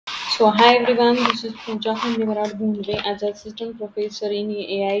So hi everyone, this is Pooja Khandbeharad Bhondve as assistant professor in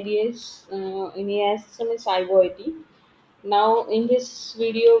AIDS in AI system in CyberIT. Now in this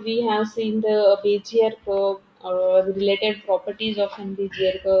video we have seen the Bezier curve, the related properties of an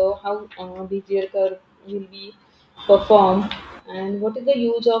Bezier curve, how Bezier curve will be performed, and what is the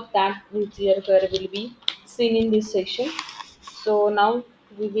use of that Bezier curve will be seen in this section. So now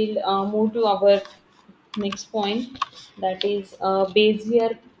we will move to our next point, that is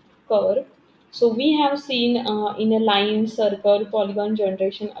Bezier curve. So we have seen in a line, circle, polygon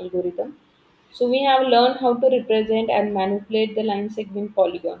generation algorithm. So we have learned how to represent and manipulate the line segment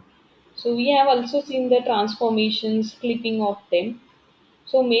polygon. So we have also seen the transformations, clipping of them.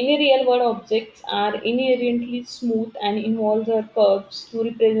 So many real world objects are inherently smooth and involve the curves to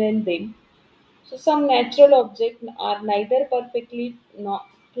represent them. So some natural objects are neither perfectly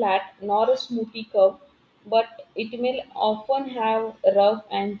flat nor a smoothly curved, but it may often have rough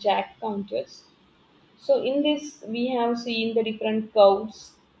and jagged contours. So in this we have seen the different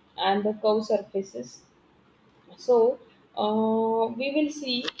curves and the curve surfaces. So we will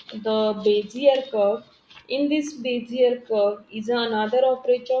see the Bezier curve. In this Bezier curve is another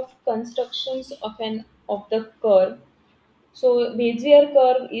approach of constructions of the curve. So Bezier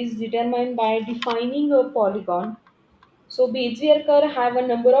curve is determined by defining a polygon. So Bezier curve have a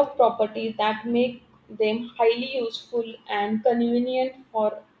number of properties that make them highly useful and convenient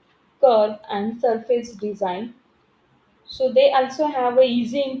for curve and surface design. So they also have a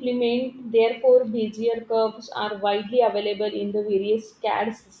easy implement. Therefore, Bezier curves are widely available in the various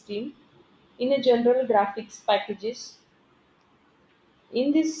CAD system in a general graphics packages.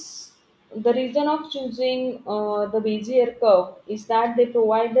 In this, the reason of choosing the Bezier curve is that they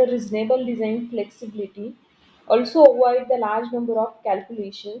provide the reasonable design flexibility, also avoid the large number of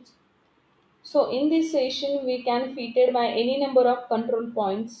calculations. So in this session, we can fit it by any number of control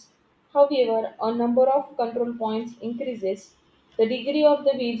points. However, a number of control points increases, the degree of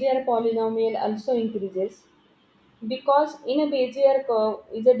the Bezier polynomial also increases. Because in a Bezier curve,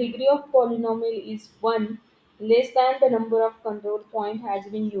 is the degree of polynomial is 1 less than the number of control point has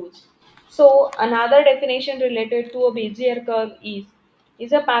been used. So another definition related to a Bezier curve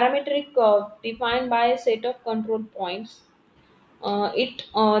is a parametric curve defined by a set of control points.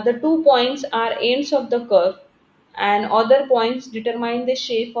 The 2 points are ends of the curve, and other points determine the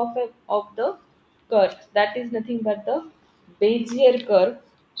shape of the curve. That is nothing but the Bezier curve.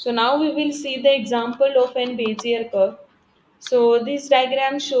 So now we will see the example of an Bezier curve. So this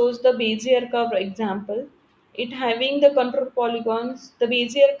diagram shows the Bezier curve example. It having the control polygons. The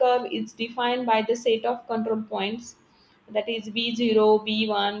Bezier curve is defined by the set of control points, that is B0,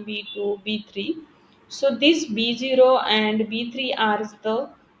 B1, B2, B3. So this B0 and B3 are the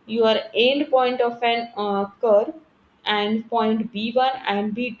your end point of an curve, and point B1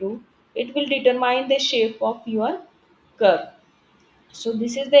 and B2, it will determine the shape of your curve. So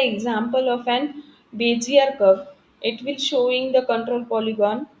this is the example of an Bezier curve. It will showing the control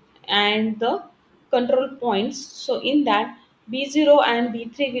polygon and the control points. So in that, B0 and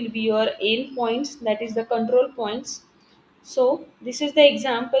B3 will be your end points, that is the control points. So this is the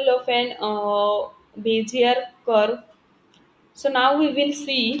example of an Bezier curve. So now we will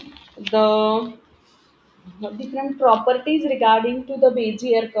see the different properties regarding to the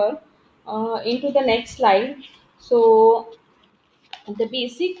Bezier curve into the next slide. So the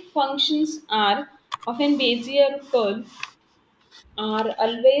basic functions are of an Bezier curve are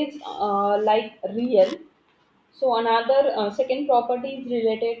always like real. So another second property is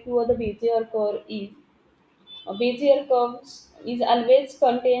related to the Bezier curve is Bezier curves is always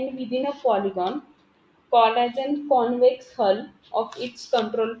contained within a polygon called as an convex hull of its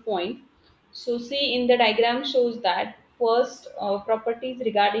control point. So see in the diagram shows that first properties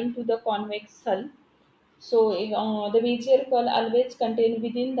regarding to the convex hull. So the Bezier curve always contain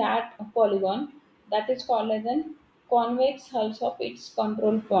within that polygon, that is called as an convex hulls of its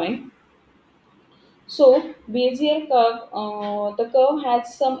control point. So Bezier curve, the curve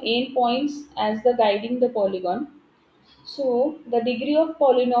has some end points as the guiding the polygon. So the degree of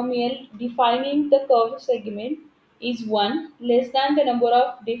polynomial defining the curve segment is 1 less than the number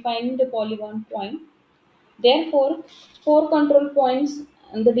of defining the polygon point. Therefore, 4 control points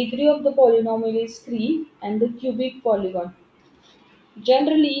and the degree of the polynomial is 3 and the cubic polygon.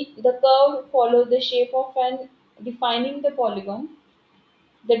 Generally, the curve follows the shape of an defining the polygon.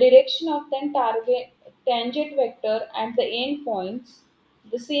 The direction of the target tangent vector at the end points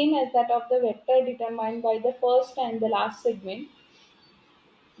the same as that of the vector determined by the first and the last segment.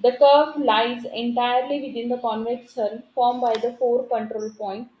 The curve lies entirely within the convex hull formed by the 4 control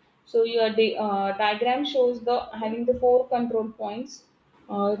points. So your diagram shows the having the 4 control points.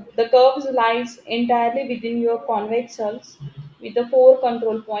 The curves lies entirely within your convex hulls with the four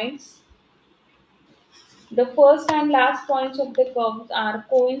control points. The first and last points of the curves are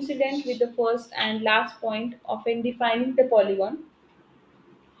coincident with the first and last point, often defining the polygon.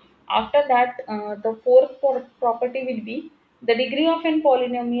 After that, the fourth property will be the degree of an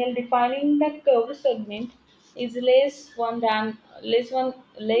polynomial defining the curved segment is less one less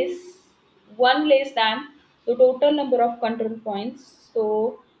than the total number of control points.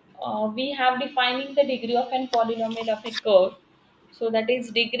 So we have defining the degree of an polynomial of a curve. So that is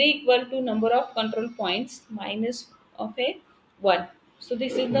degree equal to number of control points minus of a 1. So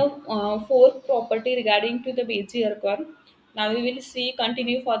this is the fourth property regarding to the Bezier curve. Now we will see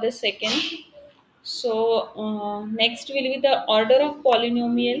continue for the second. So next will be the order of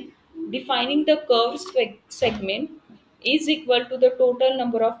polynomial defining the curved segment is equal to the total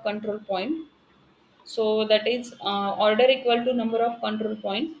number of control point. So that is order equal to number of control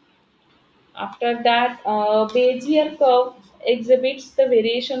point. After that, Bezier curve exhibits the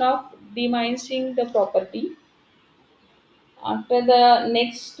variation of diminishing the property. After the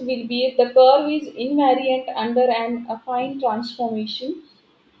next will be the curve is invariant under an affine transformation.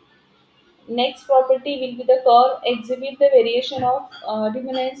 Next property will be the curve exhibit the variation of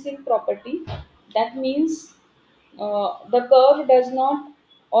diminishing property. That means the curve does not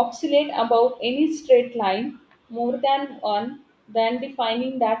oscillate about any straight line more than one than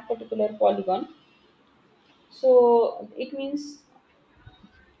defining that particular polygon. So it means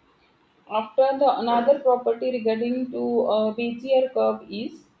after the another property regarding to Bezier curve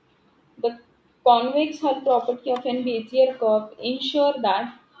is the convex hull property of an Bezier curve ensure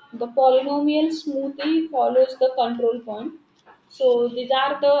that the polynomial smoothly follows the control point. So these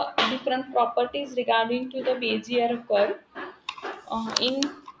are the different properties regarding to the Bezier curve. In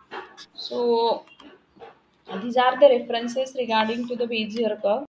so these are the references regarding to the Bezier curve.